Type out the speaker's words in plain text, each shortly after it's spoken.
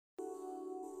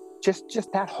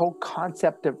just that whole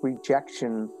concept of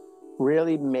rejection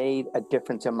really made a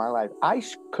difference in my life. I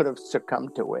could have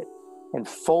succumbed to it and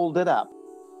folded up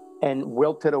and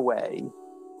wilted away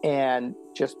and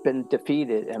just been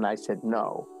defeated. And I said,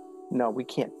 no, we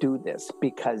can't do this,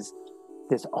 because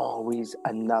there's always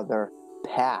another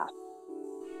path.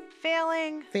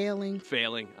 Failing.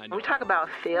 I know. We talk about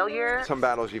failure. Some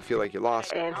battles you feel like you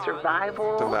lost. And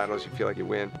survival. Some battles you feel like you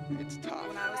win. It's tough.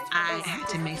 I had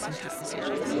to make some tough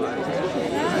decisions.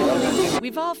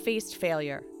 We've all faced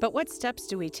failure, but what steps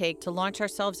do we take to launch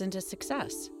ourselves into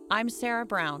success? I'm Sarah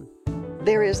Brown.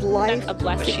 There is life, A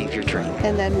blessing. Achieve your dream.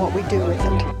 and then what we do with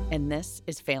it. And this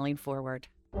is Failing Forward.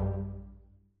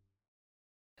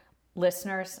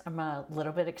 Listeners, I'm a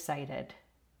little bit excited,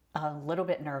 a little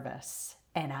bit nervous,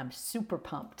 and I'm super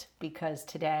pumped because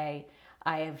today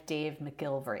I have Dave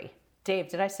McGilvery. Dave,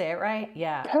 did I say it right?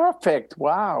 Yeah. Perfect.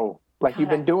 Wow. Like you've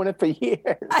been doing it for years.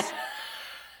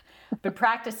 Been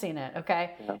practicing it,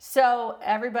 okay? Yeah. So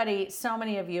everybody, so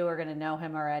many of you are going to know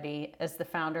him already as the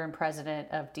founder and president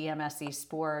of DMSE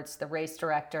Sports, the race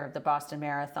director of the Boston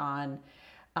Marathon,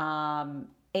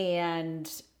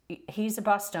 and he's a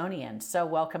Bostonian. So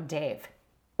welcome, Dave.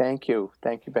 Thank you.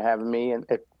 Thank you for having me. And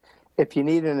if you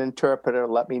need an interpreter,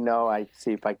 let me know. I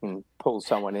see if I can pull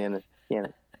someone in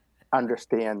and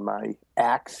understand my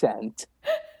accent.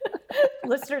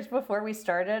 Listeners, before we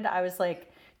started, I was like,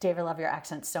 Dave, I love your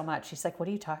accent so much. He's like, what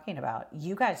are you talking about?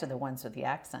 You guys are the ones with the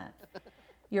accent.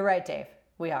 You're right, Dave.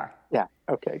 We are. Yeah.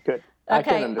 Okay, good. I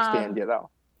can understand you,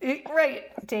 though. Right.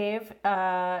 Dave,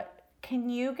 can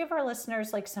you give our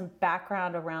listeners like some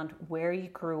background around where you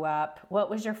grew up? What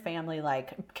was your family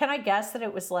like? Can I guess that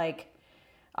it was like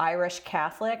Irish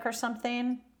Catholic or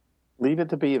something? Leave it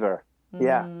to Beaver.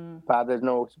 Yeah. Father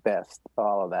knows best,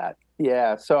 all of that.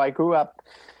 Yeah. So I grew up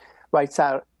right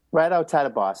outside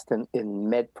of Boston in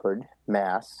Medford,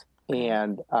 Mass.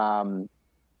 And,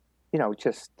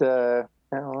 just a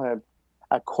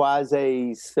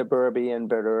quasi-suburban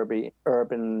but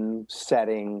urban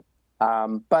setting.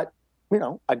 But,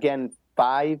 again,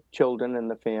 5 children in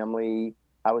the family.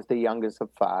 I was the youngest of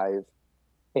 5.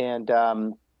 And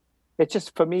it's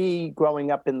just, for me,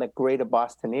 growing up in the greater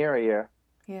Boston area,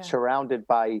 surrounded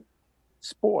by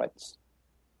sports,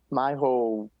 my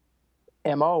whole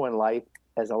MO in life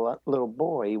as a little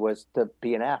boy was to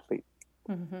be an athlete.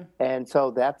 Mm-hmm. And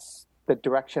so that's the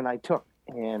direction I took.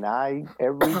 And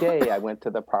every day I went to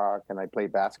the park and I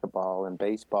played basketball and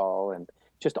baseball and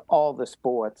just all the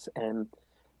sports. And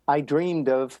I dreamed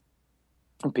of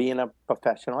being a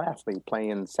professional athlete,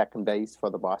 playing second base for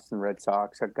the Boston Red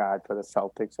Sox, or guard for the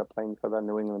Celtics, or playing for the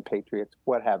New England Patriots,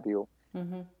 what have you.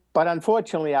 Mm-hmm. But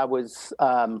unfortunately, I was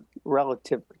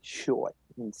relatively short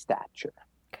in stature.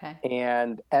 Okay.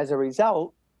 And as a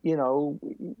result,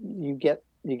 you get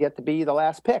to be the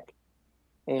last pick.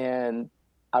 And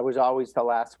I was always the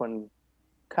last one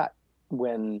cut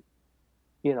when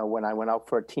I went out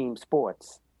for team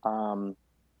sports.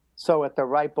 So at the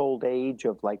ripe old age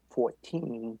of like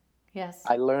 14, yes,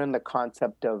 I learned the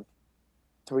concept of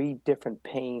 3 different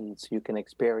pains you can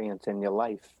experience in your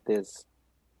life. There's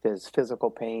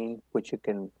physical pain, which you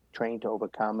can train to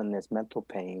overcome, and there's mental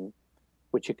pain,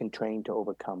 which you can train to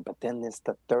overcome. But then there's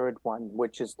the third one,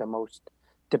 which is the most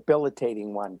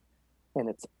debilitating one, and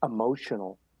it's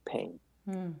emotional pain.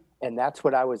 Mm. And that's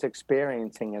what I was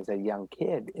experiencing as a young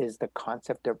kid, is the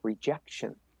concept of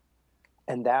rejection.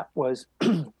 And that was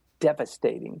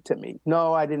devastating to me.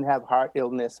 No, I didn't have heart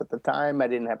illness at the time. I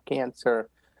didn't have cancer,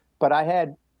 but I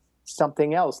had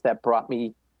something else that brought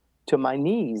me to my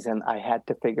knees, and I had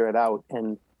to figure it out.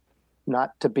 And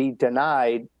not to be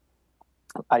denied,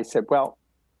 I said, well,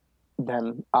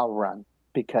 then I'll run,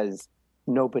 because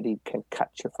nobody can cut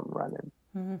you from running.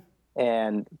 Mm-hmm.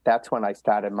 And that's when I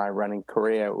started my running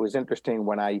career. It was interesting,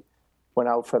 when I went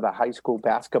out for the high school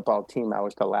basketball team, I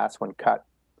was the last one cut.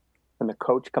 And the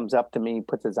coach comes up to me,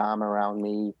 puts his arm around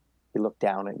me. He looked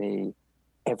down at me.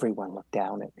 Everyone looked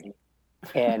down at me.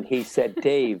 And he said,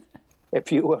 Dave,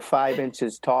 if you were 5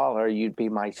 inches taller, you'd be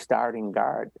my starting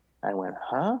guard. I went,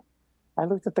 huh? I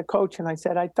looked at the coach and I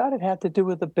said, I thought it had to do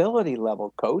with ability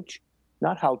level, coach,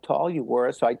 not how tall you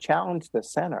were. So I challenged the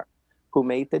center, who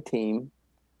made the team,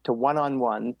 to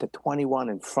 1-on-1 to 21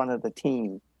 in front of the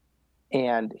team.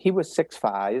 And he was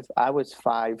 6'5". I was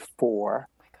 5'4".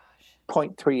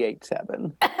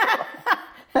 0.387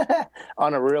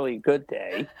 on a really good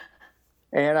day.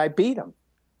 And I beat him.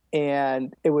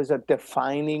 And it was a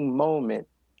defining moment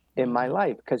in my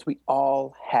life, because we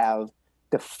all have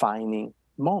defining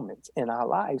moments in our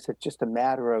lives. It's just a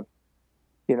matter of,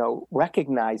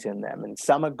 recognizing them. And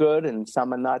some are good and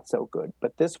some are not so good.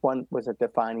 But this one was a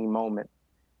defining moment.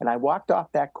 And I walked off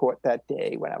that court that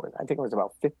day when I think I was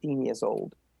about 15 years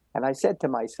old. And I said to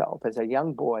myself, as a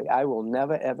young boy, I will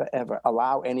never, ever, ever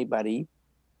allow anybody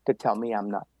to tell me I'm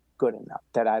not good enough,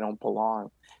 that I don't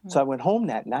belong. So I went home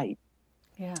that night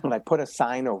and I put a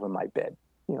sign over my bed.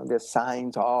 There's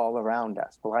signs all around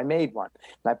us. Well, I made one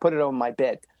and I put it over my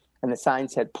bed. And the sign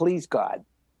said, "Please, God,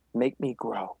 make me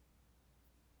grow."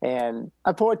 And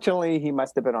unfortunately, he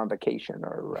must have been on vacation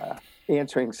or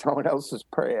answering someone else's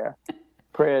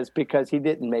prayers because he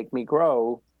didn't make me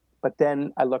grow. But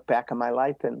then I look back on my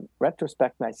life in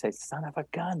retrospect and I say, son of a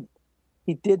gun,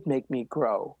 he did make me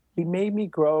grow. He made me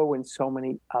grow in so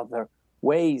many other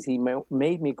ways. He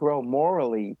made me grow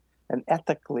morally and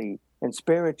ethically and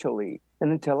spiritually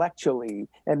and intellectually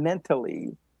and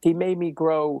mentally. He made me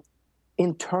grow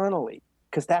internally,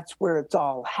 because that's where it's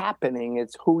all happening.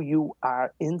 It's who you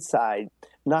are inside,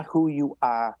 not who you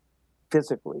are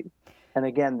physically. And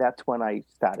again, that's when I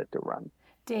started to run.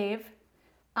 Dave,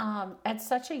 at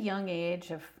such a young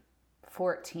age of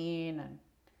 14, and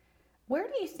where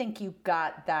do you think you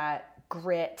got that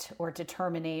grit or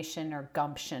determination or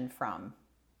gumption from?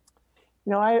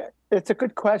 It's a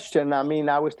good question. I mean,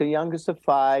 I was the youngest of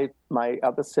 5. My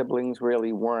other siblings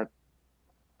really weren't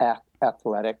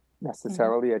athletic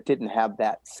necessarily. I didn't have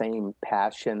that same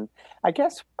passion. I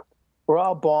guess we're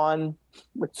all born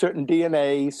with certain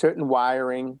DNA, certain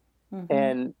wiring,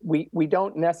 and we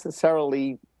don't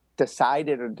necessarily decide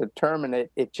it or determine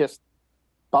it. It just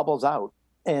bubbles out.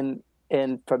 And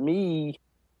for me,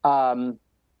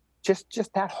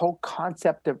 just that whole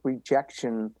concept of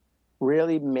rejection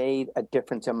really made a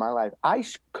difference in my life. I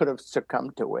could have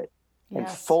succumbed to it and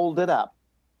folded up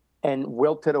and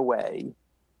wilted away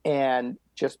and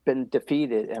just been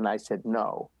defeated. And I said,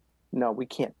 no, we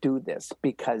can't do this,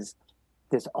 because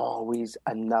there's always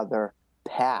another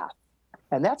path.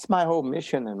 And that's my whole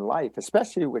mission in life,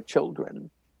 especially with children.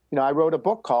 I wrote a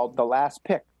book called The Last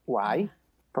Pick. Why?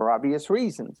 For obvious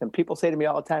reasons. And people say to me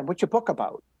all the time, what's your book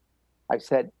about? I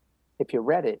said, if you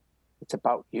read it, it's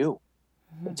about you.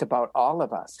 It's about all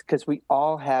of us, because we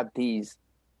all have these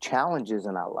challenges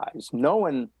in our lives. No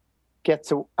one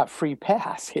gets a free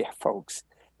pass here, folks.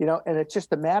 And it's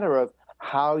just a matter of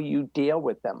how you deal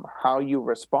with them, how you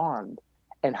respond,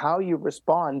 and how you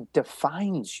respond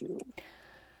defines you,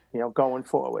 going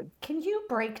forward. Can you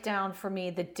break down for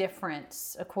me the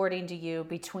difference, according to you,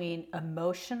 between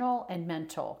emotional and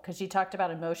mental? Because you talked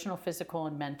about emotional, physical,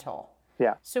 and mental.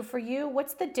 Yeah. So for you,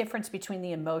 what's the difference between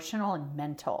the emotional and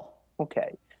mental?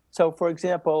 Okay. So, for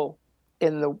example,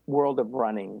 in the world of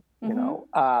running,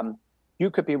 you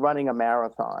could be running a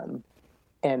marathon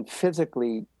and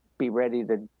physically be ready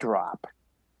to drop,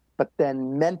 but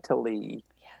then mentally,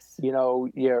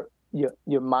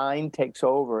 your mind takes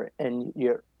over, and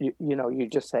you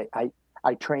just say,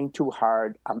 I trained too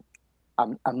hard.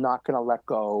 I'm not going to let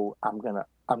go. I'm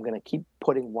going to keep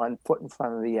putting one foot in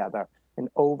front of the other and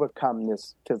overcome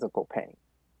this physical pain.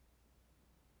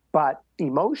 But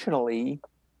emotionally,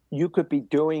 you could be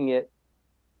doing it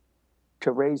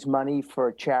to raise money for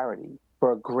a charity,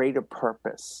 for a greater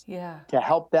purpose, to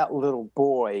help that little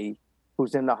boy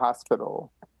who's in the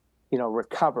hospital,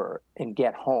 recover and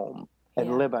get home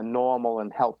and live a normal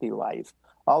and healthy life.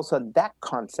 Also, that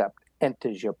concept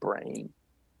enters your brain.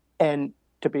 And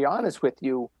to be honest with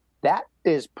you, that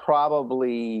is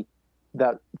probably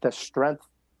the strength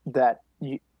that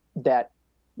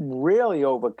really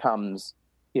overcomes,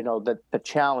 the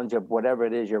challenge of whatever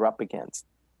it is you're up against.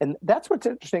 And that's what's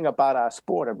interesting about our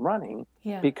sport of running,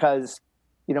 because,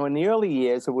 in the early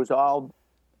years, it was all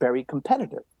very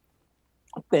competitive.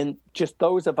 And just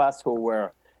those of us who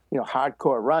were,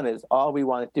 hardcore runners, all we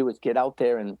want to do is get out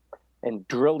there and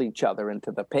drill each other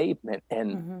into the pavement.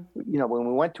 And, when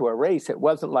we went to a race, it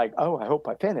wasn't like, oh, I hope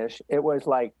I finish. It was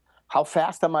like, how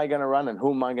fast am I going to run and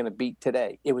who am I going to beat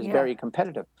today? It was very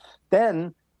competitive.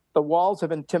 Then the walls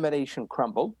of intimidation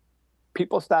crumbled.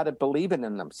 People started believing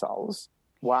in themselves.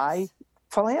 Why?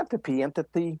 Philanthropy entered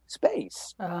the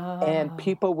space. And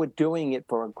people were doing it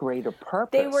for a greater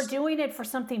purpose. They were doing it for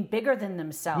something bigger than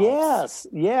themselves.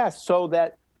 Yes. So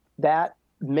that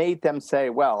made them say,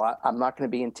 well, I'm not going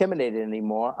to be intimidated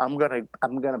anymore. I'm going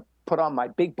to put on my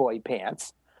big boy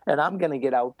pants, and I'm going to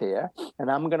get out there, and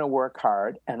I'm going to work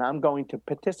hard, and I'm going to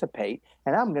participate,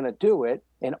 and I'm going to do it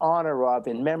in honor of,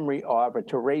 in memory of, or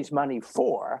to raise money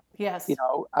for,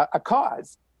 a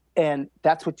cause. And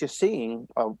that's what you're seeing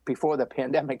before the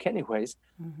pandemic anyways.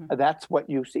 That's what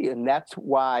you see. And that's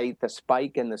why the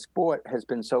spike in the sport has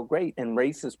been so great, and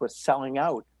races were selling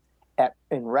out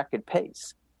in record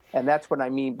pace. And that's what I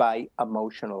mean by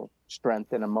emotional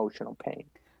strength and emotional pain.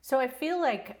 So I feel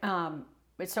like,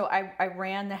 I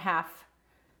ran the half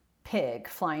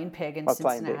Flying Pig in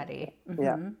Flying Pig. Cincinnati.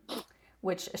 Yeah.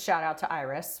 Which, shout out to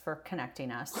Iris for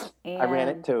connecting us. And I ran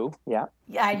it too. Yeah.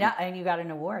 Yeah, I know, and you got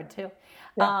an award too.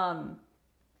 Yeah.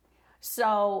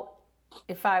 So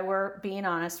if I were being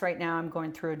honest right now, I'm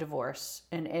going through a divorce,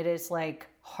 and it is like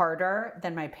harder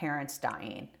than my parents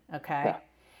dying. Okay. Yeah.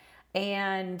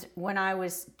 And when I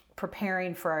was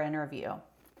preparing for our interview,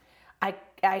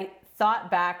 I thought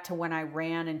back to when I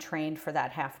ran and trained for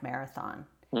that half marathon.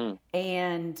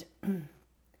 And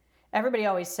everybody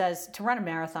always says to run a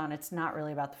marathon, it's not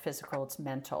really about the physical, it's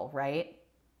mental, right?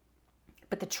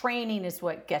 But the training is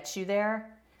what gets you there.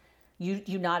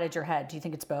 You nodded your head. Do you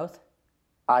think it's both?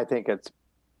 I think it's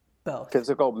both.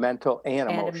 Physical, mental, and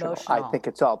emotional. I think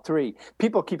it's all three.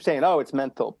 People keep saying, oh, it's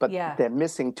mental, but they're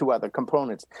missing two other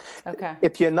components. Okay.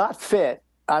 If you're not fit,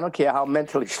 I don't care how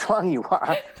mentally strong you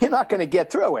are, you're not going to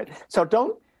get through it. So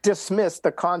don't dismiss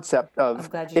the concept of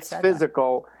it's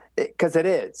physical, because it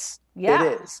is. Yeah.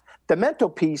 It is. The mental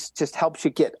piece just helps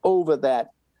you get over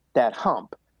that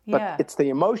hump. But it's the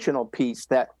emotional piece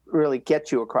that really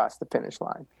gets you across the finish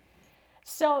line.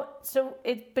 So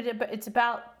it's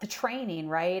about the training,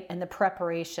 right? And the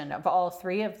preparation of all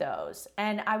three of those.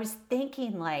 And I was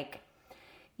thinking, like,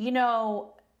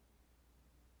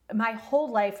 my whole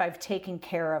life I've taken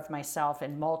care of myself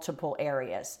in multiple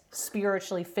areas,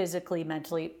 spiritually, physically,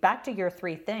 mentally, back to your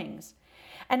three things.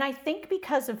 And I think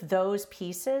because of those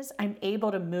pieces, I'm able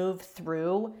to move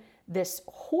through this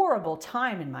horrible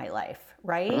time in my life,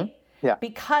 right? Mm-hmm. Yeah.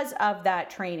 Because of that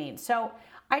training. So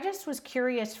I just was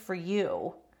curious for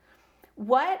you,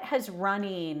 what has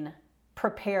running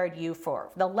prepared you for?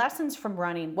 The lessons from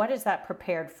running, what has that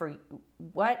prepared for you?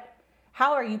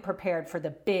 How are you prepared for the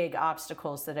big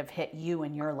obstacles that have hit you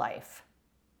in your life?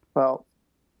 Well,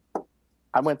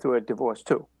 I went through a divorce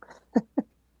too.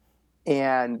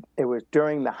 And it was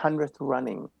during the 100th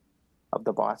running of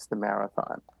the Boston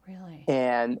Marathon. Really?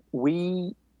 And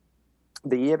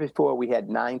the year before, we had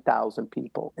 9,000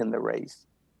 people in the race.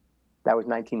 That was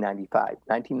 1995.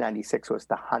 1996 was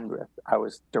the 100th. I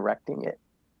was directing it.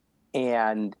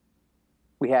 And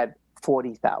we had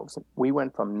 40,000. We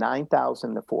went from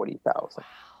 9,000 to 40,000. Wow.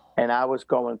 And I was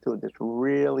going through this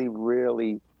really,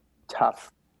 really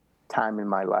tough time in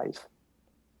my life.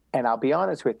 And I'll be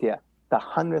honest with you, the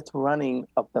 100th running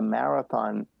of the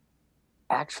marathon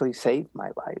actually saved my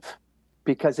life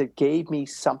because it gave me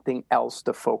something else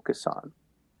to focus on.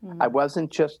 Mm-hmm. I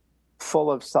wasn't just full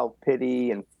of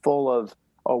self-pity and full of,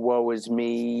 oh, woe is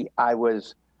me. I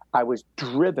was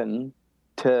driven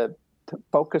to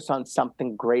focus on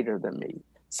something greater than me,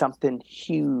 something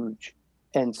huge.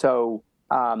 And so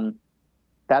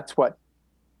that's what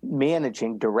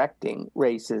directing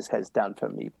races has done for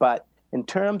me. But in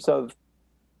terms of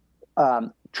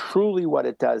truly what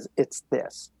it does, it's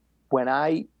this. When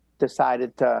I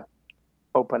decided to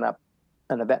open up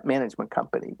an event management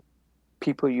company,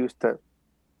 people used to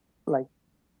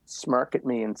smirk at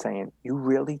me and saying, you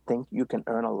really think you can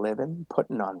earn a living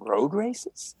putting on road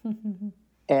races?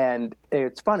 And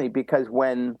it's funny because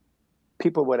when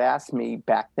people would ask me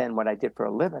back then what I did for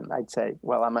a living, I'd say,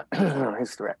 well, I'm a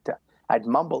race director. I'd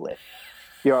mumble it.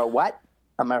 You're a what?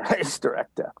 I'm a race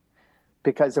director.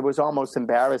 Because it was almost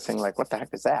embarrassing, like, what the heck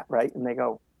is that, right? And they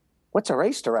go, what's a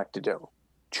race director do?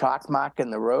 Chalk mark in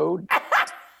the road?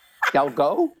 They'll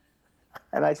go?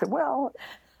 And I said, well,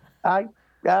 I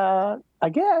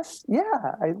guess,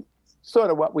 yeah, sort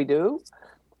of what we do.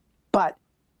 But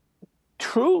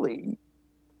truly,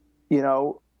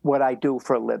 what I do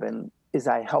for a living is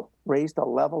I help raise the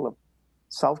level of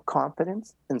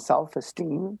self-confidence and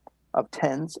self-esteem of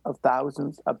tens of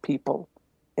thousands of people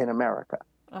in America.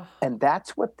 Oh. And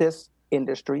that's what this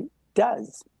industry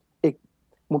does.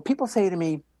 When people say to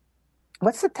me,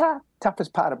 what's the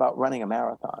toughest part about running a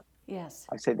marathon? Yes.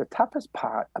 I say the toughest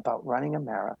part about running a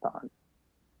marathon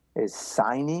is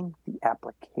signing the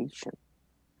application,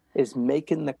 is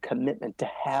making the commitment, to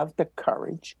have the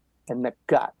courage and the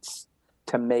guts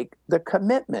to make the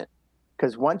commitment.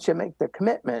 Because once you make the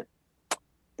commitment,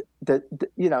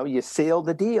 you seal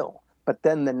the deal. But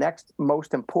then the next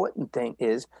most important thing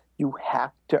is you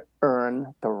have to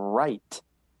earn the right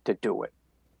to do it.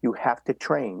 You have to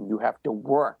train. You have to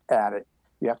work at it.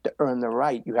 You have to earn the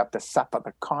right. You have to suffer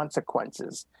the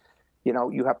consequences.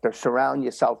 You have to surround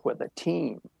yourself with a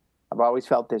team. I've always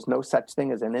felt there's no such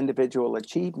thing as an individual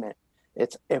achievement.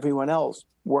 It's everyone else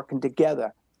working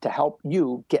together to help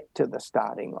you get to the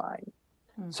starting line.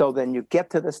 Mm-hmm. So then you get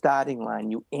to the starting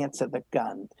line, you answer the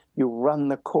gun, you run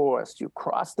the course, you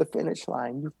cross the finish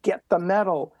line, you get the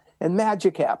medal, and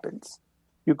magic happens.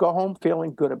 You go home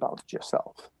feeling good about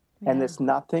yourself. Yeah. And there's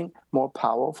nothing more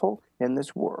powerful in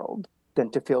this world than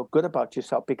to feel good about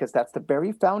yourself, because that's the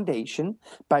very foundation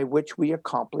by which we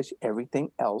accomplish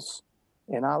everything else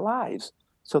in our lives.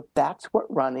 So that's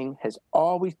what running has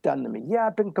always done to me. Yeah,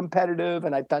 I've been competitive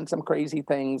and I've done some crazy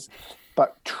things,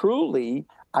 but truly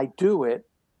I do it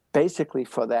basically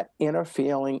for that inner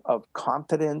feeling of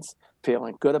confidence,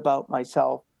 feeling good about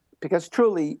myself, because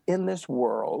truly in this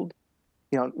world,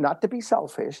 not to be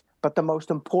selfish, but the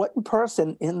most important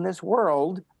person in this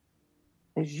world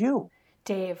is you.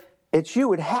 Dave. It's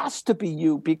you. It has to be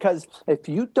you, because if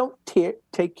you don't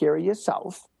take care of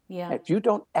yourself, if you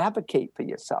don't advocate for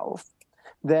yourself,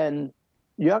 then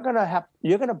you're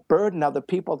gonna burden other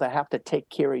people that have to take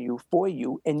care of you for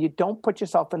you, and you don't put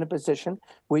yourself in a position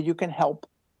where you can help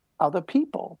other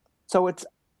people. So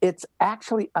it's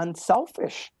actually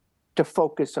unselfish to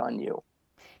focus on you,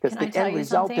 because the end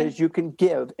result is you can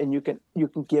give, and you can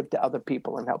give to other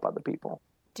people and help other people.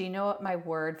 Do you know what my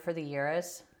word for the year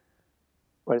is?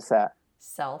 What is that?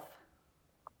 Self.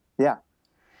 Yeah.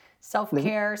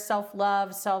 Self-care,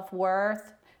 self-love,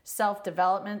 self-worth,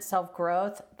 self-development,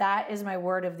 self-growth. That is my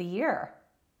word of the year.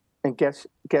 And guess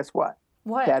what?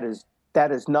 What?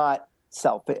 That is not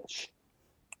selfish.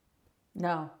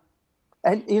 No.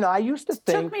 And I used to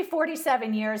think it took me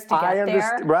 47 years to get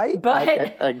there, right?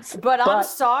 But I'm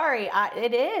sorry,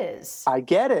 it is. I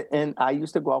get it, and I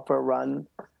used to go out for a run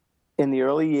in the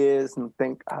early years and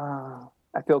think,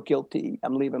 I feel guilty.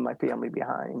 I'm leaving my family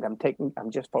behind.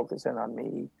 I'm just focusing on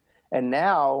me. And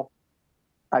now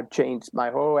I've changed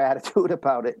my whole attitude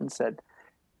about it and said,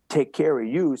 take care of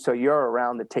you, so you're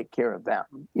around to take care of them.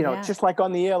 Just like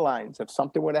on the airlines, if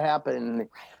something were to happen and the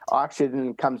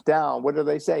oxygen comes down, what do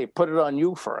they say? Put it on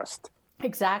you first.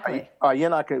 Exactly. Or you're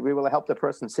not going to be able to help the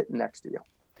person sitting next to you.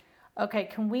 Okay,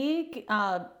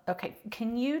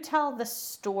 can you tell the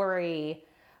story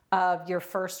of your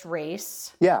first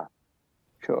race? Yeah,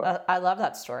 sure. I love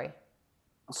that story.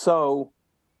 So,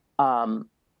 when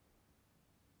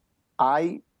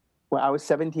I was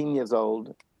 17 years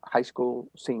old, high school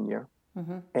senior,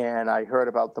 and I heard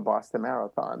about the Boston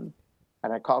Marathon,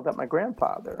 and I called up my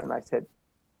grandfather and I said,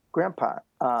 Grandpa,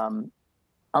 I'm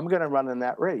going to run in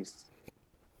that race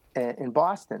in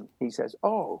Boston. He says,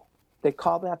 oh, they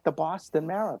call that the Boston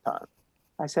Marathon.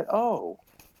 I said, oh,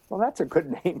 well, that's a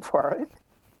good name for it.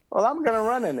 Well, I'm going to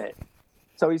run in it.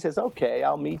 So he says, okay,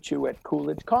 I'll meet you at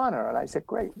Coolidge Corner. And I said,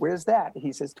 great, where's that?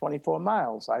 He says, 24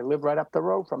 miles. I live right up the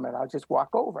road from it. I'll just walk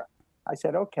over. I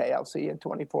said, okay, I'll see you in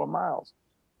 24 miles.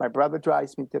 My brother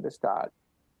drives me to the start.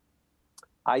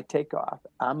 I take off.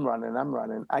 I'm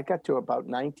running. I got to about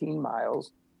 19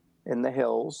 miles in the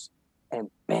hills, and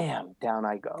bam, down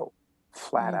I go,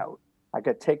 flat out. I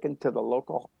got taken to the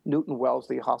local Newton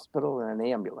Wellesley Hospital in an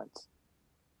ambulance.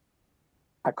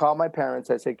 I called my parents.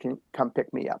 I said, can you come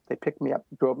pick me up? They picked me up,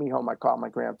 drove me home. I called my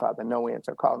grandfather. No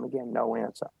answer. Called him again. No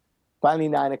answer. Finally,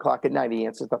 9 o'clock at night, he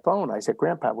answers the phone. I said,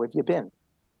 Grandpa, where have you been?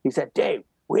 He said, Dave,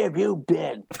 where have you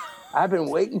been? I've been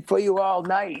waiting for you all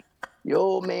night. The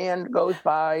old man goes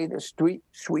by. The street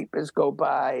sweepers go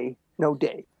by. No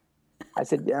Dave. I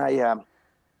said, I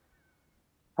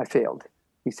failed.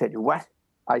 He said, what?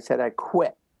 I said, I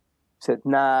quit. He said,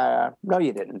 nah, no,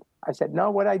 you didn't. I said,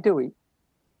 no, what'd I do?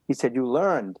 He said, you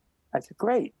learned. I said,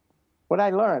 great. What'd I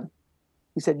learn?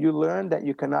 He said, you learned that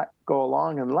you cannot go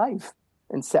along in life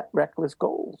and set reckless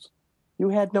goals. You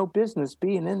had no business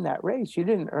being in that race. You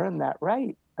didn't earn that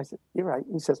right. I said, you're right.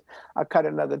 He says, I'll cut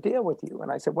another deal with you.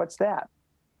 And I said, what's that?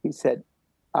 He said,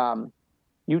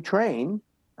 you train.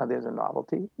 Now there's a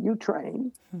novelty. You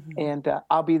train, and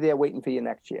I'll be there waiting for you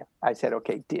next year. I said,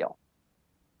 okay, deal.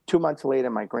 2 months later,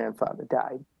 my grandfather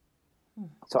died.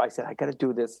 So I said, I got to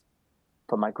do this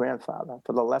for my grandfather,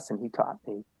 for the lesson he taught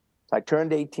me. So I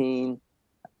turned 18,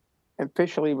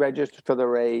 officially registered for the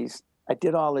race. I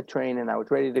did all the training. I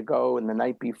was ready to go. And the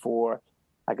night before,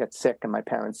 I got sick, and my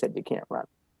parents said, you can't run.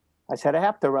 I said, I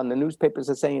have to run. The newspapers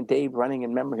are saying, Dave running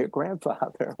in memory of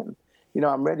grandfather. And,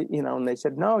 I'm ready, and they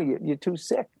said, no, you're too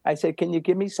sick. I said, can you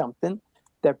give me something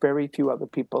that very few other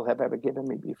people have ever given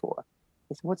me before?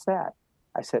 They said, what's that?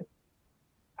 I said,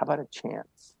 how about a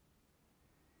chance?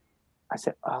 I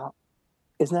said,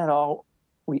 isn't that all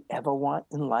we ever want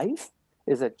in life?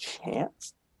 Is a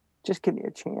chance? Just give me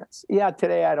a chance. Yeah,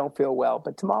 today I don't feel well,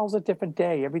 but tomorrow's a different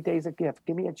day. Every day's a gift.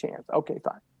 Give me a chance. Okay,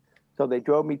 fine. So they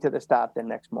drove me to the stop the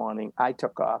next morning. I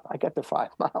took off. I got to 5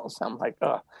 miles. I'm like,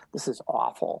 this is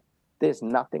awful. There's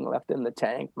nothing left in the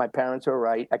tank. My parents were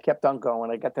right. I kept on going.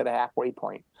 I got to the halfway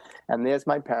point. And there's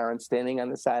my parents standing on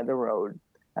the side of the road.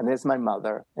 And there's my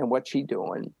mother. And what's she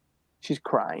doing? She's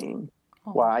crying.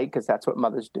 Oh. Why? Because that's what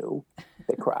mothers do.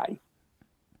 They cry.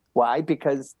 Why?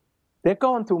 Because they're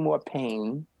going through more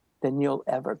pain than you'll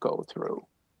ever go through.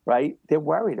 right? They're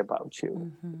worried about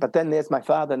you. But then there's my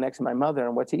father next to my mother,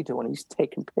 and what's he doing? He's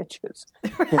taking pictures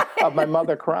of my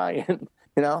mother crying,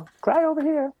 cry over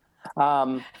here.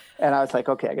 And I was like,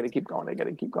 okay, I got to keep going.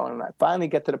 And I finally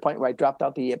get to the point where I dropped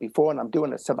out the year before, and I'm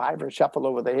doing a survivor shuffle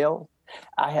over the hill.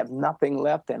 I have nothing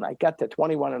left, and I got to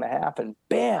 21 and a half, and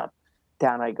bam,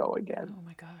 down I go again. Oh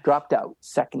my gosh. Dropped out,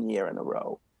 second year in a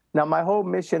row. Now, my whole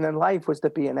mission in life was to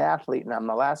be an athlete, and I'm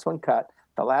the last one cut,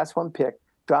 the last one picked,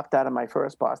 dropped out of my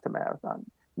first Boston Marathon.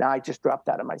 Now I just dropped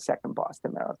out of my second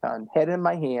Boston Marathon, head in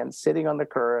my hands, sitting on the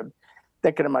curb,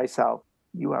 thinking to myself,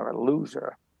 you are a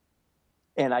loser.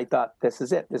 And I thought, this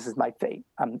is it. This is my fate.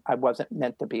 I wasn't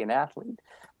meant to be an athlete.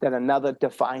 Then another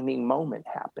defining moment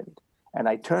happened. And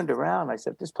I turned around. I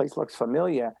said, this place looks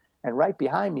familiar. And right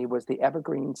behind me was the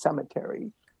Evergreen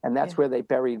Cemetery. And that's where they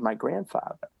buried my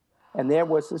grandfather. And there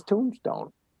was his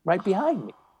tombstone right behind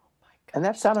me. And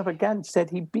that son of a gun said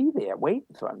he'd be there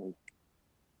waiting for me.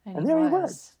 And there he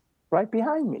was, right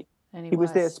behind me. And he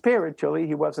was there spiritually.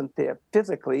 He wasn't there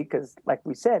physically because, like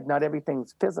we said, not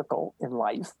everything's physical in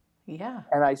life. Yeah.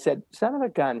 And I said, son of a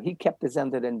gun, he kept his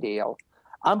end of the deal.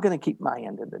 I'm going to keep my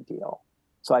end of the deal.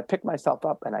 So I picked myself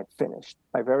up and I finished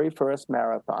my very first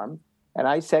marathon. And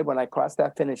I said when I crossed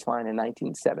that finish line in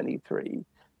 1973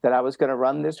 that I was going to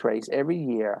run this race every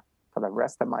year for the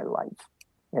rest of my life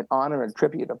in honor and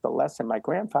tribute of the lesson my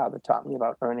grandfather taught me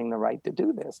about earning the right to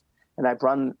do this. And I've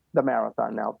run the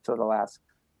marathon now for the last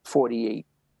 48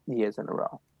 years in a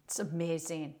row. It's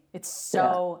amazing. It's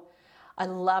so, I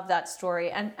love that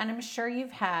story. And I'm sure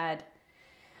you've heard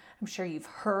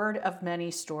of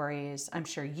many stories. I'm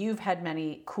sure you've had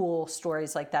many cool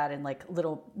stories like that and like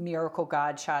little miracle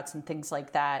God shots and things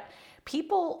like that.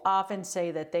 People often say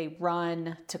that they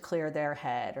run to clear their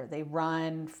head, or they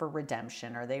run for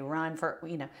redemption, or they run for,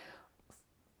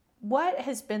 what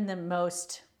has been the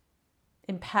most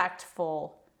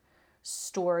impactful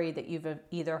story that you've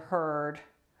either heard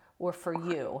or for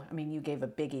you? I mean, you gave a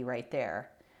biggie right there.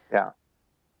 Yeah.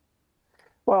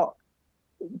 Well,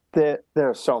 there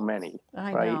are so many,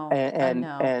 I right?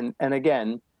 know. And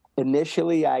again,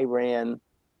 initially I ran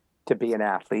to be an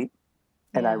athlete,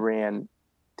 and I ran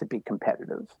to be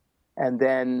competitive. And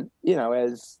then,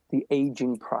 as the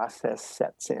aging process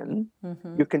sets in,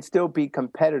 you can still be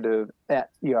competitive at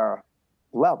your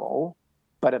level,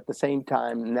 but at the same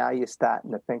time, now you're starting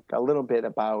to think a little bit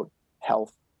about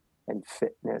health and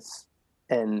fitness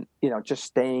and, just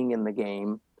staying in the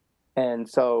game. And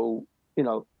so,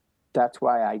 that's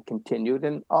why I continued.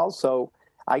 And also,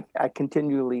 I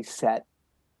continually set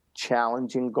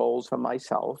challenging goals for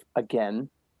myself. Again,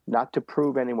 not to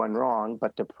prove anyone wrong,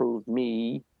 but to prove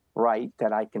me right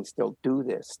that I can still do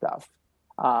this stuff.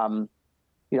 In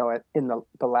the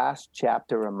last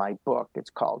chapter of my book, it's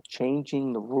called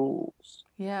Changing the Rules.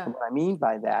 Yeah. And what I mean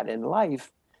by that in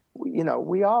life,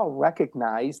 we all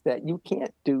recognize that you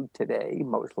can't do today,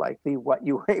 most likely, what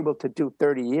you were able to do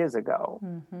 30 years ago.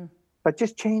 But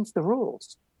just change the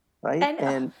rules, right?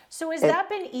 And so has that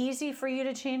been easy for you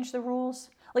to change the rules?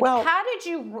 Like,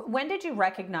 when did you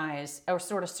recognize or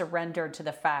sort of surrender to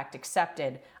the fact,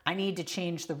 accepted, I need to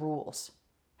change the rules?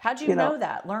 How'd you know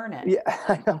that, learn it? Yeah,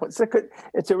 I know.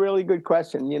 It's a really good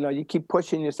question. You keep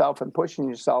pushing yourself, and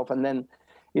then,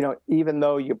 even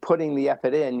though you're putting the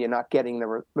effort in, you're not getting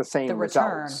the same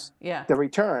results. Yeah. The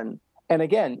return. And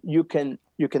again, you can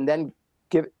then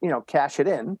cash it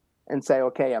in and say,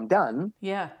 okay, I'm done.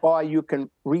 Yeah. Or you can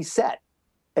reset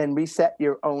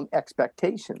your own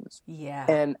expectations. Yeah.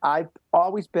 And I've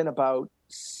always been about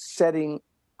setting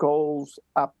goals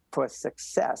up for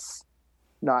success,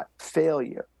 not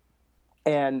failure.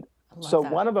 And so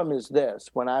one of them is this.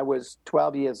 When I was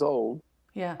 12 years old,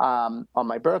 on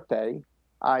my birthday,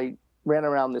 I ran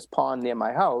around this pond near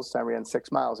my house. I ran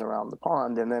 6 miles around the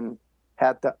pond and then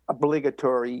had the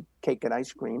obligatory cake and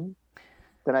ice cream.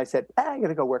 Then I said, I got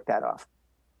to go work that off.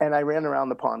 And I ran around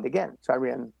the pond again. So I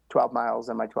ran 12 miles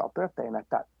on my 12th birthday. And I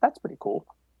thought, that's pretty cool.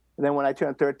 And then when I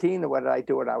turned 13, what did I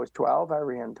do when I was 12? I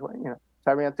ran 20,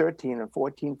 So I ran 13 and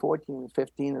 14, 14,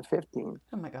 15 and 15.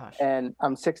 Oh my gosh. And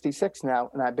I'm 66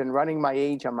 now. And I've been running my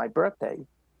age on my birthday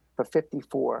for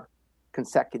 54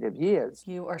 consecutive years.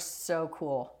 You are so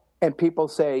cool. And people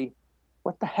say,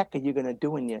 what the heck are you going to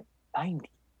do when you're 90?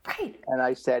 Right. And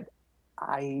I said,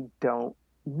 I don't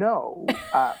know.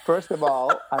 First of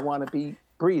all, I want to be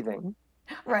breathing.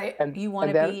 Right. And you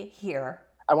want to be here.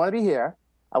 I want to be here.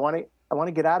 I want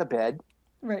to get out of bed.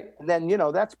 Right. And then,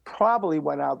 that's probably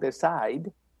when I'll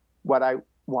decide what I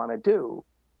want to do.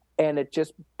 And it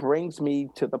just brings me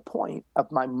to the point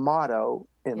of my motto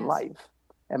in life.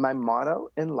 And my motto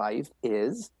in life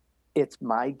is, it's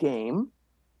my game,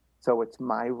 so it's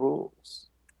my rules.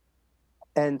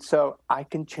 And so I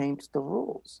can change the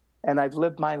rules. And I've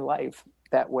lived my life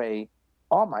that way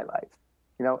all my life.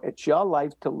 It's your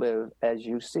life to live as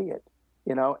you see it,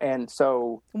 and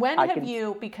so when have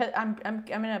you, because I'm going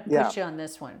to push you on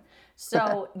this one.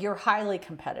 So you're highly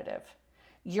competitive.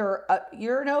 You're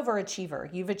an overachiever.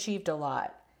 You've achieved a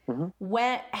lot. Mm-hmm.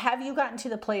 When have you gotten to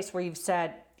the place where you've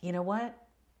said, you know what?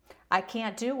 I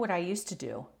can't do what I used to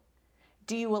do.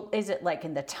 Is it like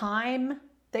in the time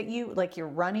that your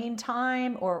running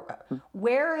time, or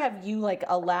where have you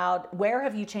where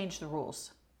have you changed the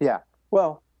rules? Yeah.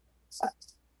 Well,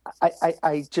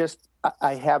 I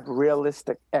have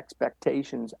realistic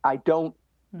expectations. I don't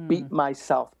beat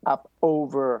myself up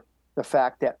over the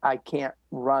fact that I can't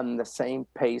run the same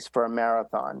pace for a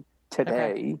marathon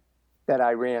today that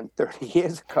I ran 30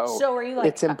 years ago. So are you like,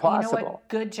 it's impossible. You know what?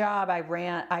 Good job. I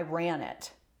ran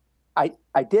it. I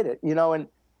did it, and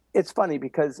it's funny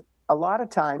because a lot of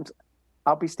times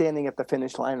I'll be standing at the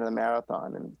finish line of the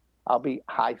marathon and I'll be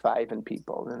high-fiving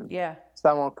people, and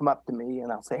someone will come up to me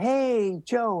and I'll say, "Hey,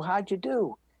 Joe, how'd you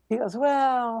do?" He goes,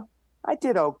 "Well, I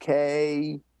did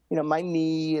okay. My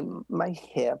knee and my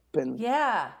hip, and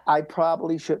I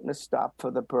probably shouldn't have stopped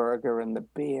for the burger and the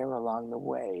beer along the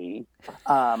way."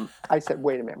 I said,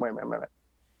 wait a minute.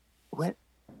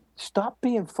 Stop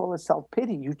being full of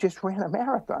self-pity. You just ran a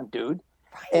marathon, dude.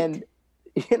 Right. And,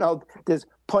 there's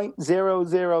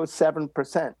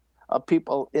 0.007% of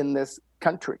people in this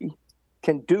country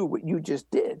can do what you just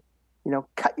did.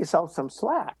 Cut yourself some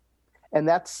slack. And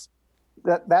that's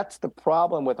the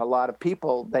problem with a lot of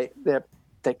people. They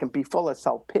can be full of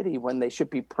self-pity when they should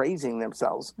be praising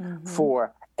themselves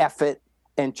for effort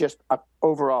and just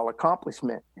overall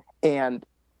accomplishment. And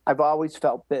I've always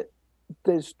felt that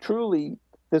there's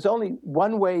only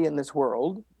one way in this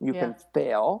world you can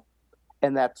fail,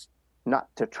 and that's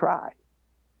not to try.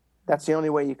 That's the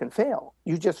only way you can fail.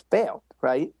 You just failed,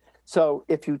 right? So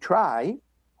if you try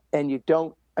and you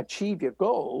don't achieve your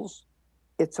goals,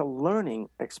 it's a learning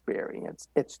experience.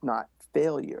 It's not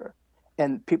failure.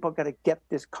 And people got to get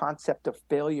this concept of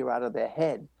failure out of their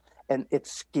head. And it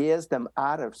scares them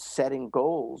out of setting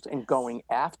goals and going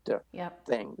after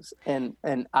things. And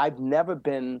I've never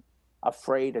been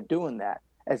afraid of doing that,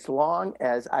 as long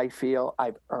as I feel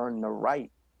I've earned the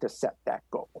right to set that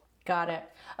goal. Got it.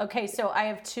 Okay, so I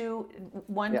have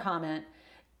one comment.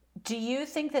 Do you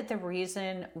think that the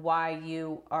reason why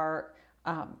you are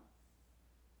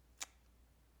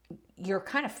you're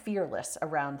kind of fearless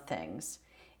around things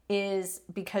is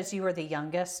because you were the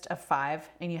youngest of 5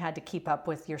 and you had to keep up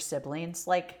with your siblings?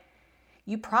 Like,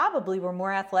 you probably were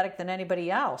more athletic than anybody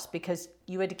else because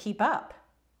you had to keep up.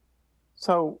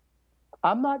 So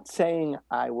I'm not saying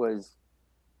I was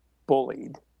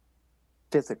bullied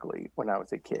physically when I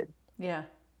was a kid. Yeah.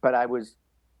 But I was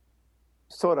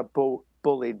sort of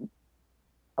bullied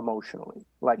emotionally.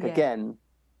 Like, again,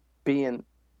 being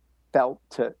felt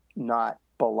to not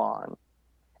belong.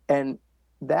 And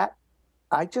that,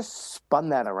 I just spun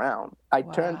that around. I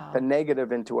turned the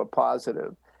negative into a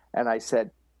positive. And I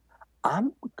said,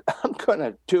 I'm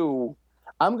going to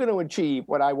achieve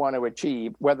what I want to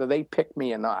achieve, whether they pick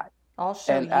me or not. I'll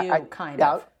show you, kind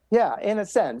of. Yeah, in a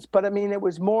sense. But I mean, it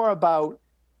was more about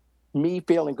me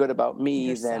feeling good about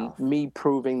me than me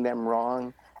proving them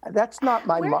wrong. That's not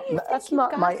my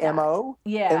MO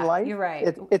in life. You're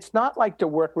right. It's not like to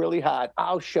work really hard.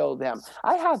 I'll show them.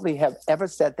 I hardly have ever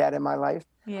said that in my life.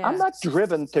 Yeah. I'm not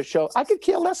driven to show. I could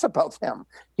care less about them.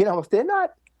 If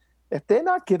they're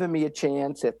not giving me a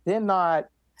chance, if they're not,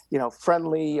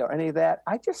 friendly or any of that,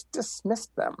 I just dismiss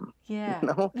them. Yeah.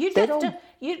 They don't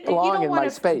belong in my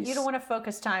space. You don't want to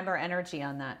focus time or energy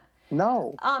on that.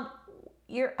 No. I'm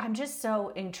just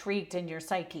so intrigued in your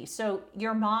psyche. So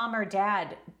your mom or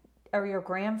dad or your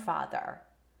grandfather,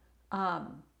 what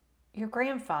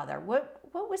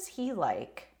was he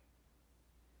like?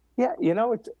 Yeah,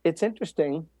 it's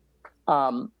interesting.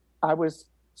 I was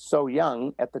so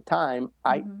young at the time.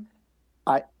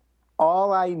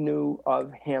 All I knew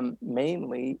of him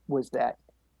mainly was that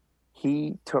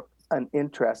he took an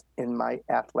interest in my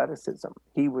athleticism.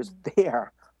 He was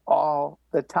there all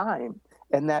the time.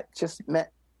 And that just meant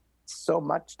so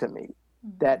much to me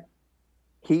that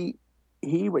he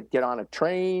would get on a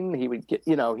train. He would get,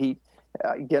 he'd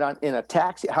get on in a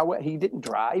taxi. He didn't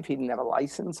drive. He didn't have a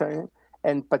license or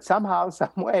anything. But somehow, some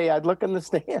way, I'd look in the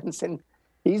stands and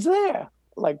he's there.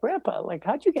 Like, Grandpa, like,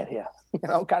 how'd you get here?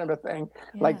 Kind of a thing,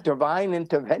 like divine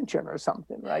intervention or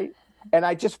something, right? And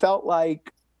I just felt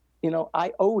like,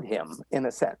 I owed him in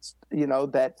a sense,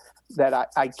 that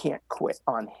I can't quit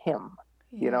on him.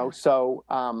 So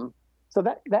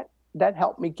that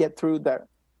helped me get through the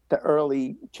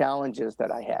early challenges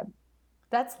that I had.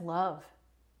 That's love.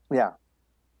 Yeah.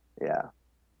 Yeah.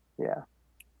 Yeah.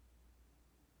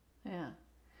 Yeah.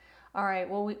 All right.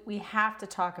 Well, we have to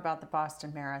talk about the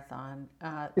Boston Marathon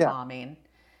Yeah. bombing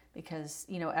because,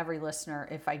 every listener,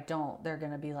 if I don't, they're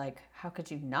going to be like, how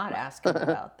could you not ask him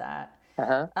about that?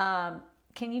 Uh-huh.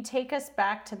 Can you take us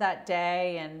back to that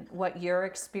day and what your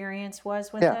experience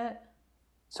was with Yeah. it?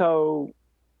 So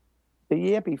the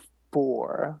year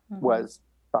before was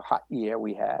the hot year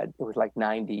we had. It was like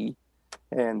 90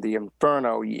 and the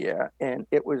Inferno year, and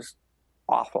it was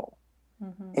awful.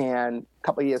 And a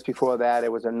couple of years before that,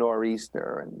 it was a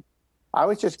nor'easter, and I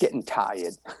was just getting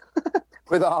tired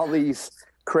with all these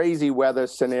crazy weather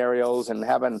scenarios and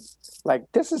having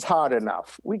this is hard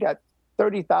enough. We got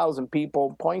 30,000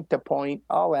 people, point to point,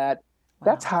 all that. Wow.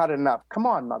 That's hard enough. Come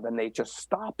on, Mother Nature,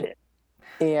 stop it.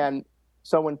 And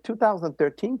so when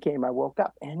 2013 came, I woke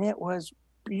up and it was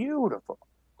beautiful,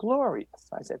 glorious.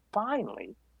 I said,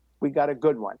 finally, we got a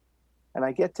good one. And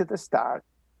I get to the start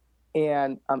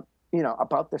and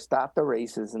about to start the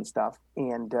races and stuff.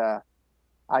 And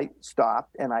I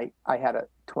stopped and I had a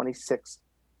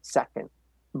 26-second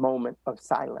moment of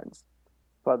silence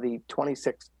for the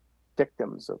 26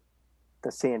 victims of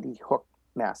the Sandy Hook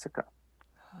massacre.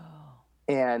 Oh.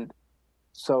 And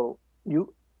so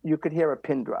you could hear a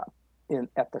pin drop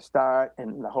at the start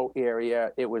and in the whole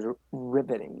area. It was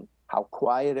riveting how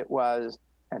quiet it was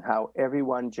and how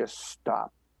everyone just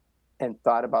stopped and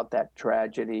thought about that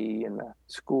tragedy and the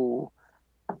school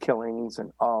killings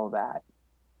and all that.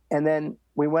 And then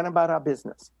we went about our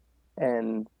business.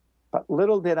 But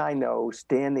little did I know,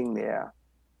 standing there,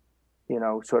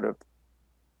 sort of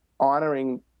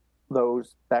honoring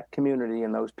that community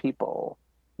and those people,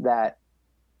 that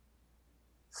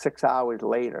 6 hours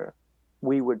later,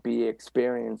 we would be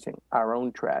experiencing our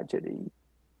own tragedy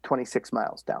 26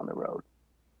 miles down the road.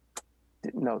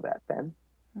 Didn't know that then.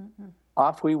 Mm-hmm.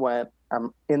 Off we went.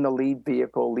 I'm in the lead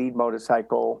vehicle, lead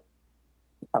motorcycle.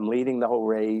 I'm leading the whole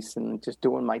race and just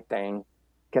doing my thing.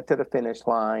 Get to the finish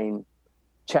line,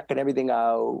 checking everything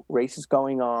out. Race is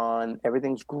going on.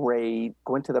 Everything's great.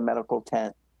 Go into the medical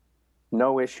tent.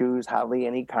 No issues, hardly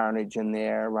any carnage in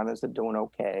there. Runners are doing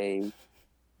okay.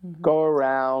 Mm-hmm. Go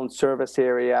around, service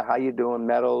area. How you doing?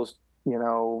 Medals,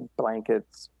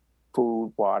 blankets,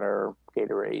 food, water,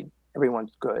 Gatorade.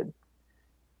 Everyone's good.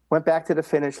 Went back to the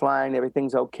finish line.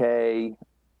 Everything's okay.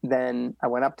 Then I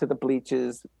went up to the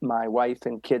bleachers. My wife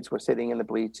and kids were sitting in the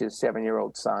bleachers,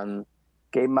 7-year-old son.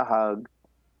 Gave him a hug.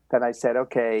 Then I said,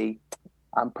 okay,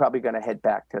 I'm probably going to head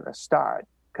back to the start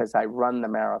because I run the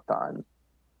marathon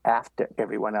after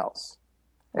everyone else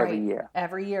every year.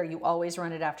 Every year. You always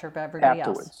run it after everybody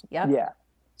else. Yep. Yeah.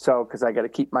 So, because I got to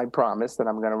keep my promise that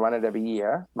I'm going to run it every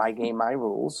year. My game, my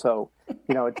rules. So,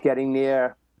 it's getting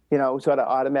near, sort of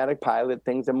automatic pilot.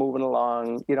 Things are moving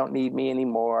along. You don't need me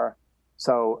anymore.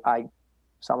 So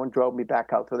someone drove me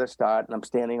back out to the start, and I'm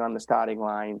standing on the starting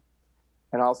line.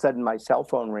 And all of a sudden, my cell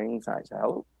phone rings. And I said,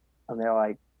 hello. And they're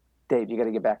like, Dave, you got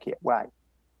to get back here. Why?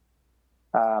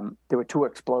 There were 2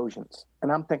 explosions.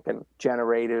 And I'm thinking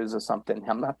generators or something.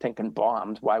 I'm not thinking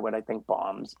bombs. Why would I think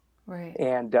bombs? Right.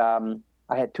 And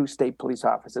I had 2 state police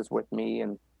officers with me,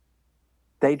 and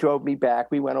they drove me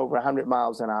back. We went over 100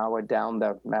 miles an hour down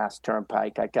the Mass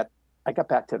Turnpike. I got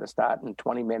back to the start in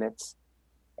 20 minutes.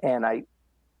 And I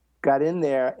got in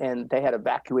there, and they had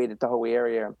evacuated the whole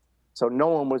area. So no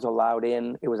one was allowed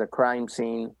in. It was a crime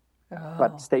scene. Oh.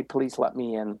 But state police let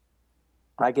me in.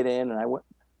 I get in, and I went.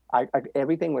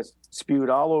 Everything was spewed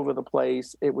all over the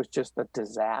place. It was just a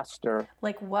disaster.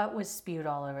 Like what was spewed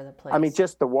all over the place? I mean,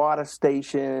 just the water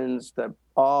stations,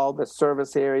 all the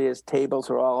service areas, tables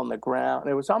were all on the ground.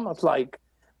 It was almost like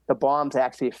the bombs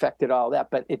actually affected all that,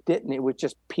 but it didn't. It was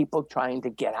just people trying to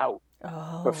get out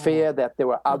for fear that there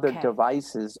were other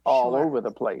devices all over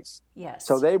the place. Yes.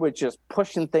 So they were just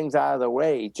pushing things out of the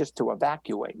way just to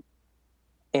evacuate.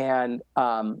 And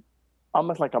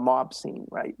almost like a mob scene,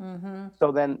 right? Mm-hmm.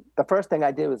 So then the first thing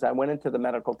I did was I went into the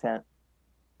medical tent.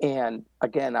 And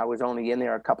again, I was only in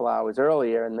there a couple hours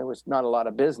earlier, and there was not a lot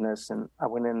of business. And I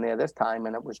went in there this time,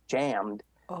 and it was jammed,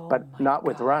 but not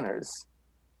with runners,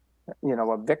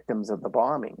 of victims of the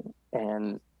bombing.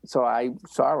 And so I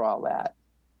saw all that.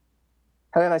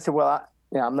 And then I said, well,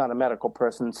 I'm not a medical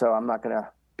person, so I'm not going to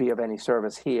be of any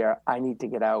service here. I need to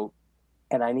get out,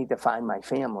 and I need to find my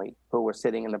family who were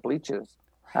sitting in the bleachers.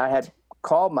 Right. I had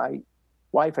called my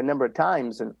wife a number of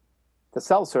times, and the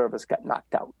cell service got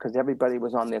knocked out because everybody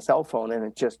was on their cell phone, and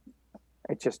it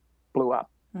just blew up,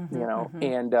 Mm-hmm.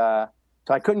 And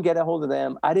so I couldn't get a hold of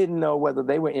them. I didn't know whether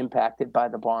they were impacted by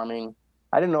the bombing.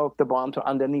 I didn't know if the bombs were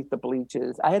underneath the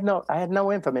bleachers. I had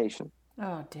no information.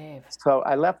 Oh, Dave. So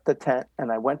I left the tent,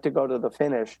 and I went to go to the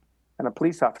finish, and a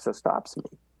police officer stops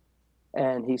me.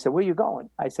 And he said, "Where are you going?"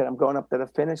 I said, "I'm going up to the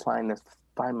finish line to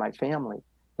find my family."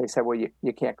 They said, "Well,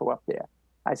 you can't go up there."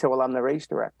 I said, "Well, I'm the race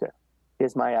director.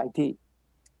 Here's my ID."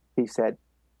 He said,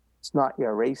 "It's not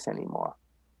your race anymore."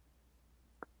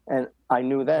 And I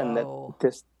knew then Whoa. that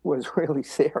this was really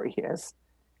serious.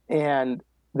 And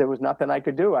there was nothing I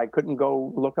could do. I couldn't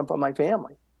go looking for my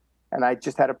family. And I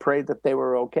just had to pray that they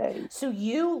were okay. So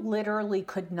you literally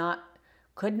could not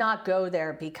go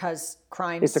there because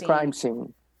It's a crime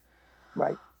scene.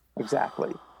 Right,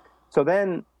 exactly. So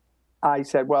then I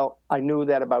said, well, I knew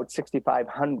that about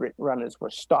 6,500 runners were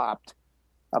stopped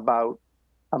about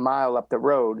a mile up the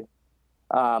road,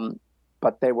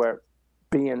 but they were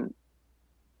being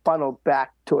funneled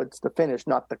back towards the finish,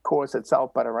 not the course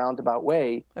itself, but a roundabout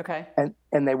way. Okay.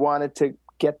 And they wanted to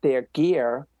get their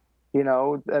gear,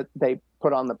 that they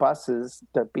put on the buses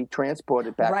to be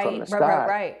transported back from the start.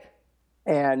 Right.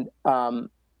 And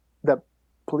the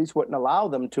police wouldn't allow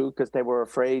them to because they were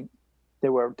afraid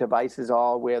there were devices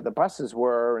all where the buses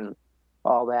were and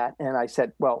all that. And I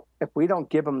said, well, if we don't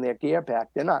give them their gear back,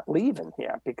 they're not leaving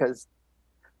here because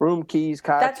room keys,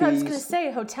 car That's keys. what I was going to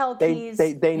say, hotel keys.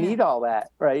 They need all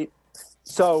that, right?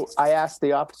 So I asked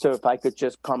the officer if I could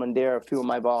just commandeer a few of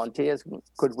my volunteers.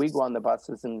 Could we go on the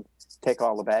buses and take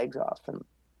all the bags off? And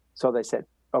so they said,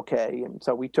 okay. And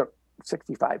so we took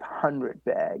 6,500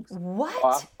 bags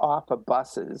What? off of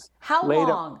buses. How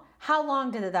Later- long? How long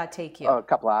did that take you? A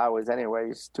couple of hours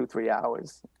anyways, 2-3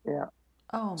 hours. Yeah.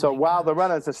 Oh, So my while the gosh.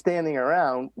 runners are standing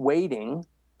around waiting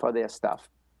for their stuff,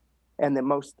 and the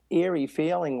most eerie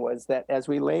feeling was that as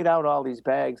we laid out all these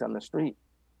bags on the street,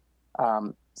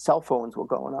 cell phones were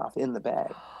going off in the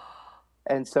bag.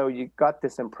 And so you got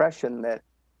this impression that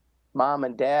mom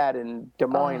and dad in Des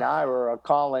Moines, Iowa are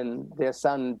calling their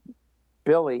son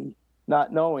Billy,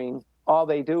 not knowing all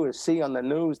they do is see on the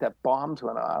news that bombs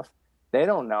went off. They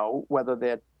don't know whether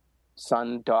their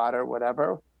son, daughter,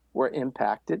 whatever, were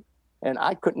impacted. And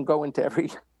I couldn't go into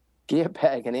every gear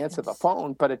bag and answer the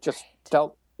phone, but it just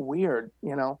felt weird,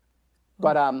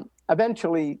 But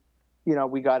eventually,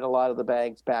 we got a lot of the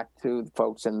bags back to the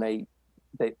folks and they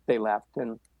left.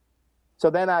 And so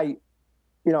then I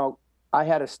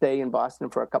had to stay in Boston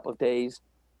for a couple of days.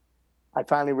 I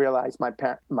finally realized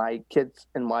my kids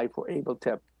and wife were able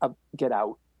to get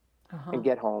out and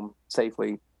get home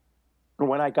safely. And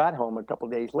when I got home a couple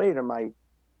of days later, my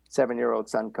 7-year-old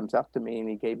son comes up to me and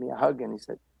he gave me a hug and he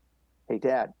said, "Hey,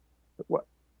 Dad," what?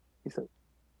 He said,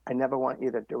 "I never want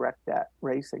you to direct that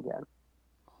race again."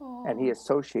 And he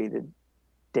associated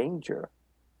danger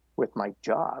with my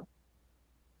job.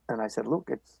 And I said, "Luke,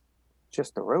 it's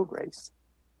just a road race."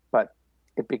 But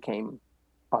it became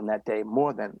on that day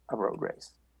more than a road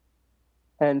race.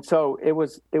 And so it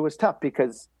was tough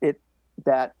because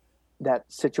that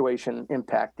situation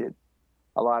impacted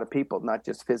a lot of people, not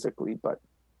just physically, but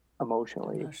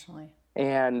emotionally.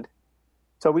 And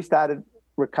so we started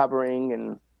recovering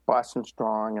and Boston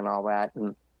Strong and all that.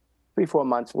 And 3-4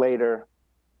 months later,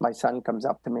 my son comes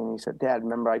up to me and he said, "Dad,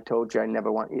 remember I told you I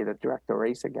never want you to direct a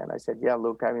race again?" I said, "Yeah,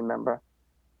 Luke, I remember."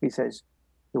 He says,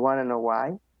 "You want to know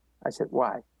why?" I said,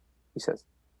 "Why?" He says,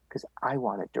 "Because I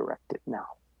want to direct it now."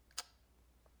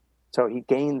 So he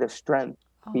gained the strength.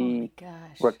 Oh, He my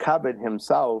gosh. recovered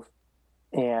himself,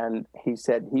 and he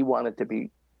said he wanted to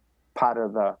be part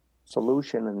of the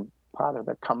solution and part of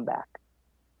the comeback.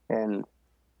 And,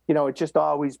 it just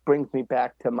always brings me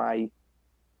back to my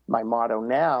motto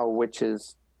now, which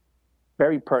is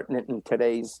very pertinent in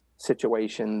today's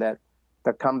situation, that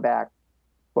the comeback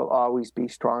will always be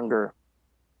stronger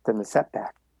than the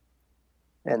setback.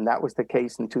 And that was the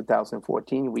case in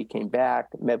 2014. We came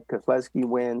back, Meb Keflezighi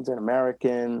wins, an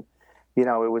American,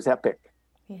 it was epic.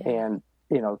 Yeah. And,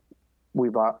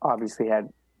 we've obviously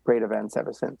had great events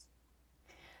ever since.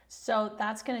 So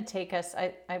that's going to take us,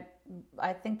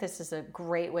 I think this is a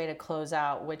great way to close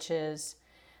out, which is,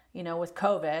 with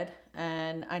COVID,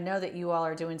 and I know that you all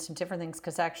are doing some different things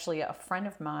because actually a friend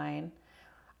of mine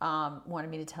wanted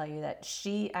me to tell you that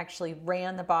she actually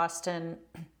ran the Boston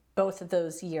both of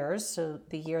those years. So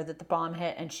the year that the bomb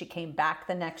hit, and she came back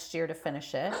the next year to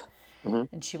finish it.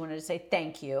 Mm-hmm. And she wanted to say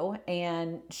thank you.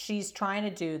 And she's trying to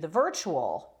do the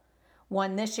virtual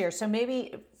one this year. So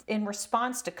maybe in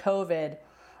response to COVID,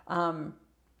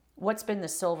 what's been the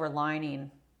silver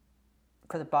lining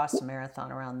for the Boston Marathon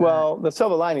around that? Well, the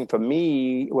silver lining for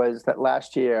me was that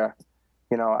last year,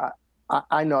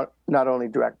 I not only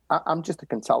direct, I'm just a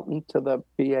consultant to the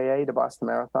BAA, the Boston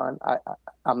Marathon.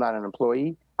 I'm not an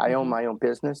employee. I own my own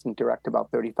business and direct about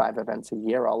 35 events a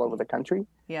year all over the country.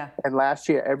 Yeah. And last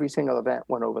year, every single event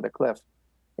went over the cliff.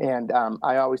 And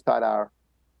I always thought our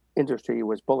industry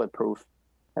was bulletproof.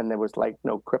 and there was like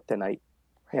no kryptonite.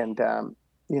 And,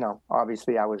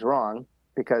 obviously I was wrong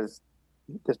because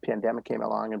this pandemic came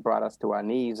along and brought us to our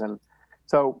knees. And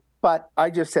so, but I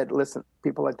just said, listen,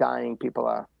 people are dying, people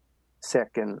are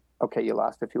sick, and okay, you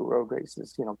lost a few road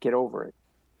races, get over it.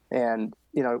 And,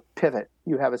 pivot.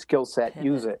 You have a skill set,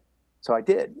 use it. So I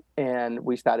did. And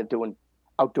we started doing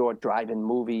outdoor drive-in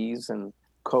movies and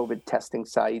COVID testing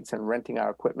sites and renting our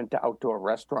equipment to outdoor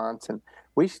restaurants. And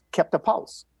we kept a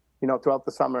pulse, throughout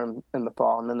the summer and the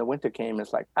fall. And then the winter came.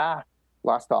 It's like,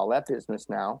 lost all that business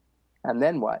now. And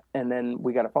then what? And then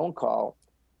we got a phone call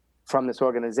from this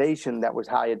organization that was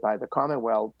hired by the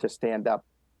Commonwealth to stand up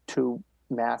 2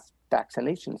 mass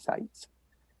vaccination sites.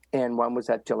 And one was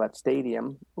at Gillette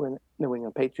Stadium where New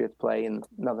England Patriots play, and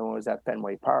another one was at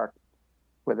Fenway Park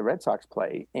where the Red Sox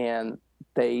play. And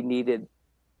they needed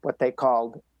what they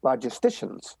called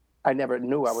logisticians. I never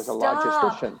knew I was a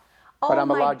logistician, but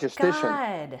I'm a logistician.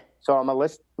 God. So I'm a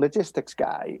logistics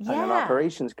guy and an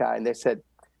operations guy. And they said,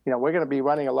 we're going to be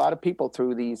running a lot of people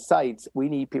through these sites. We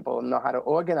need people to know how to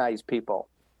organize people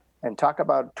and talk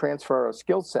about transfer of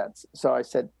skill sets. So I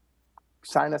said,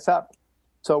 sign us up.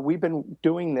 So we've been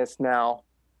doing this now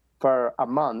for a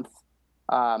month.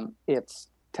 It's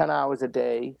 10 hours a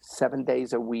day, 7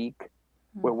 days a week.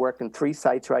 We're working 3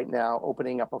 sites right now,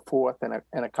 opening up a 4th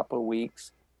in a couple of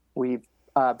weeks. We've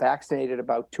vaccinated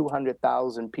about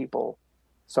 200,000 people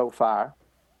so far,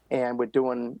 and we're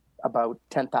doing about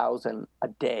 10,000 a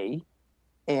day.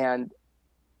 And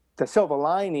the silver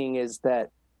lining is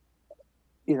that,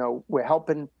 we're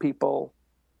helping people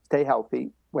stay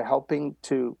healthy. We're helping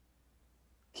to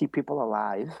keep people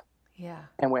alive. Yeah.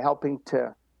 And we're helping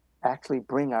to actually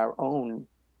bring our own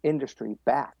industry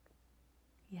back.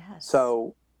 Yes.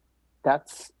 So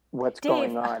that's what's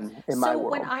going on in my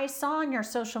world. So when I saw on your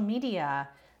social media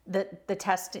the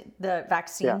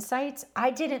vaccine sites,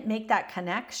 I didn't make that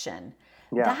connection.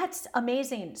 Yeah. That's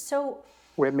amazing. So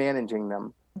we're managing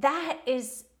them. That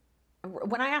is,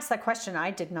 when I asked that question,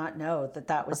 I did not know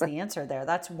that was the answer there.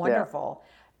 That's wonderful.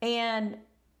 Yeah. And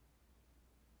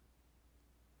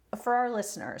for our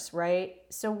listeners, right?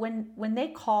 So when they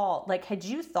call, like, had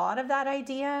you thought of that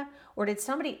idea, or did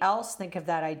somebody else think of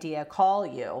that idea, call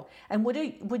you? And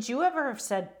would you ever have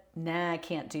said, nah, I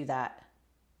can't do that?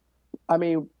 I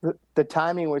mean, the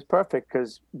timing was perfect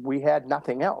because we had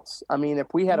nothing else. I mean, if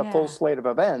we had a full slate of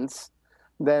events,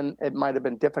 then it might have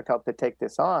been difficult to take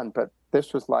this on. But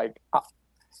this was like,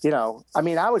 I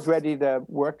mean, I was ready to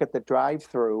work at the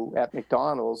drive-thru at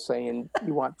McDonald's saying,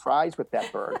 you want fries with that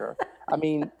burger? I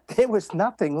mean, there was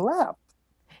nothing left.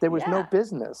 There was no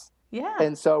business. Yeah.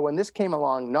 And so when this came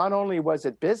along, not only was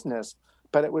it business,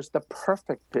 but it was the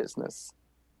perfect business.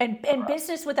 And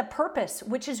business with a purpose,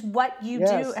 which is what you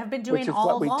have been doing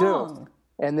all along. Which is what we do.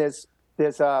 And there's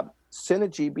a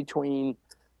synergy between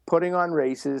putting on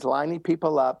races, lining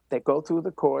people up. They go through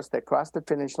the course, they cross the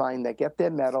finish line, they get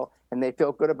their medal, and they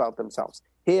feel good about themselves.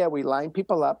 Here, we line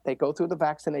people up, they go through the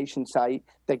vaccination site,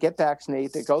 they get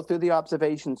vaccinated, they go through the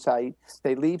observation site,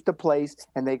 they leave the place,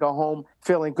 and they go home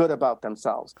feeling good about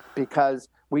themselves because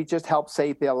we just helped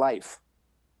save their life.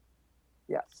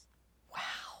 Yes.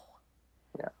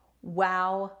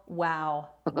 Wow.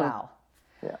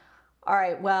 Yeah. All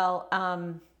right. Well,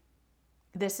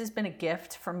 this has been a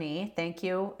gift for me. Thank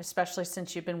you, especially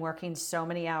since you've been working so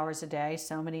many hours a day,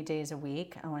 so many days a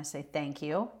week. I want to say thank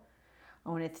you. I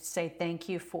want to say thank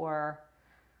you for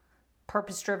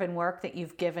purpose-driven work that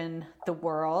you've given the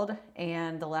world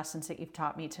and the lessons that you've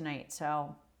taught me tonight.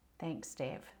 So thanks,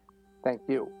 Dave. Thank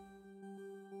you.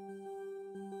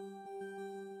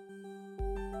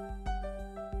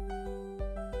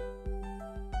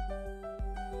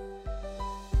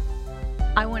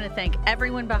 I want to thank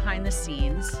everyone behind the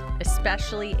scenes,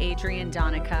 especially Adrian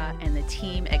Donica and the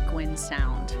team at Gwyn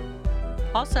Sound.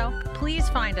 Also, please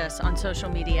find us on social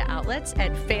media outlets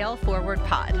at Fail Forward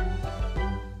Pod.